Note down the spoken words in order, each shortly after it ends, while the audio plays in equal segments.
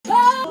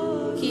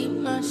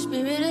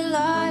spirit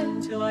alive.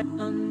 Keep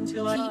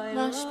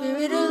my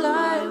spirit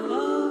alive.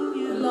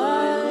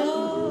 Alive.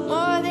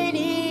 More than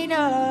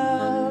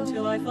enough.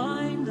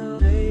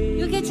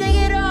 You can take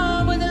it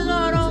all with the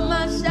Lord on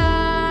my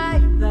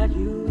side.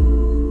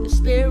 The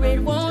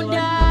spirit won't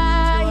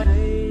die.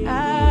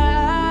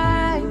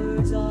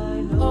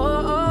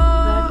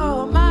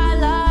 My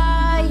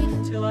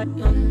life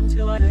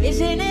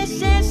is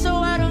innocent, so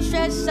I don't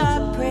stress.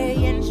 I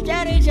pray and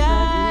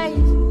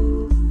strategize.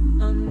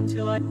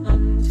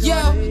 Yo,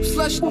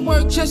 flush the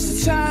work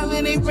just in time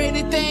and they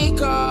ready to thank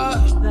God.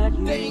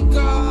 Thank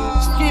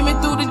God. Screaming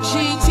through the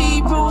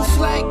GT roof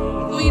like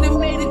we done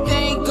made it,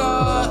 thank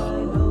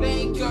God.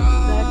 Thank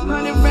God.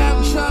 100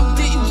 round Trump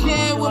didn't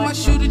jam with my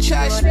shooter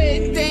try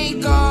straight,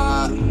 thank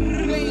God.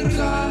 Thank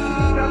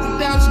God.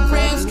 1,000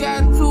 grams,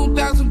 got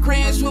 2,000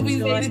 grams, we'll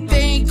be ready to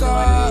thank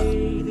God.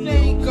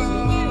 Thank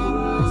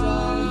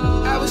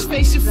God. I was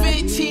facing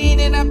 15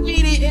 and I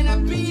beat it,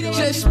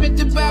 Just spent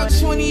about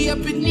 20 up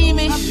in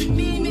Neiman's.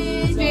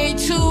 Paid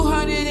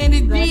 200 in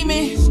the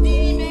demon.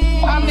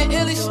 I'm the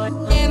illest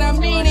and I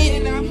mean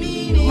it.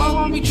 My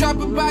homie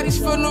dropping bodies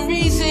for no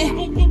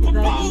reason.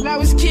 Now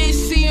his kids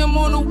see him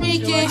on the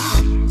weekends.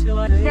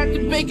 Got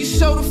the baking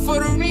soda for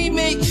the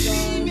remix.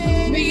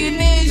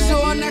 Millionaires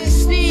so I can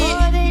see it.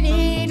 More than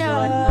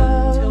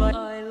enough.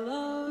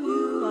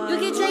 You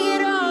can take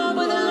it all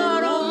with the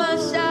Lord on my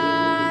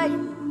side.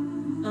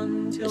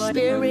 The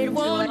spirit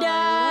won't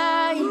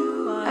die.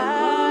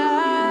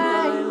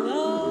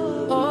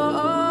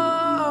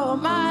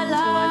 My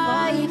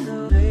life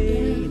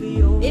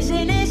is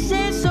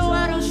innocent, so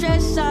I don't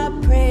stress. I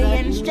pray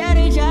and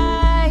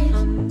strategize.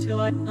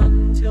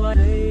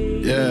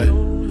 Yeah.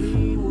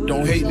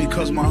 Don't hate me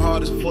cause my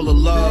heart is full of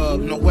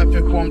love. No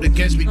weapon formed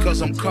against me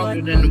cause I'm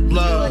covered in the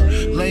blood.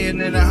 Laying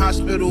in the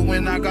hospital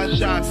when I got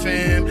shot,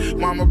 fam.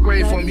 Mama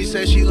prayed for me,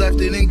 said she left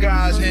it in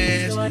God's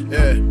hands.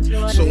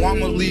 Yeah, so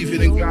I'ma leave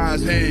it in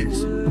God's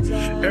hands.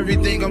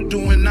 Everything I'm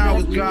doing now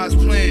is God's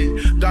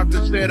plan.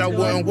 Doctor said I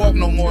wouldn't walk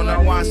no more,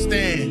 now I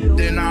stand.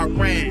 Then I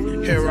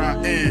ran, here I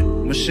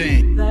am,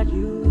 machine.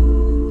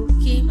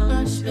 Keep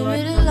my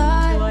spirit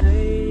alive.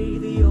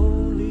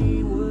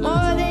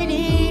 More than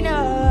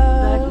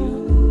enough.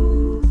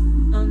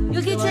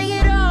 You can take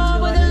it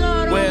all with the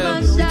Lord on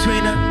my side.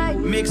 Between the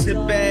mix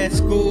of bad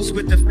schools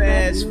with the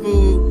fast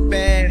food,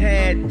 bad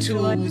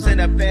attitudes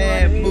and a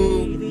bad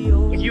mood.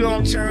 If you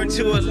don't turn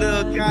to a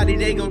little Gotti,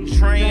 they gon'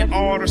 drain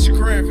all the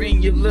strength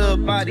in your little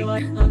body.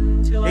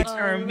 They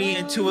turn me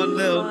into a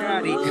little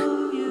Gotti.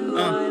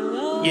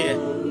 Yeah.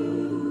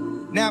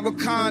 Now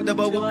Wakanda,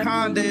 but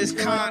Wakanda is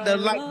kinda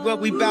like what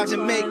we about to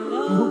make.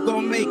 Who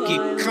gon' make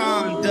it?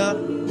 Conda.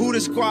 Who the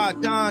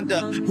squad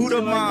Donda? Who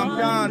the mom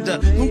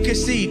Donda? Who can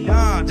see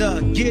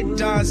Donda? Get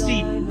Don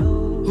C.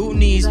 Who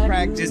needs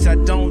practice? I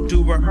don't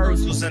do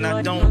rehearsals and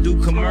I don't do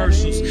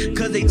commercials,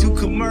 cause they too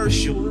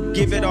commercial.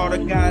 Give it all to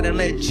God and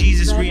let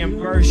Jesus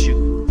reimburse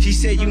you. She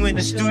said you in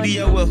the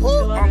studio with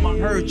who? I'ma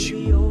hurt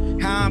you.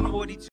 How I'm 42.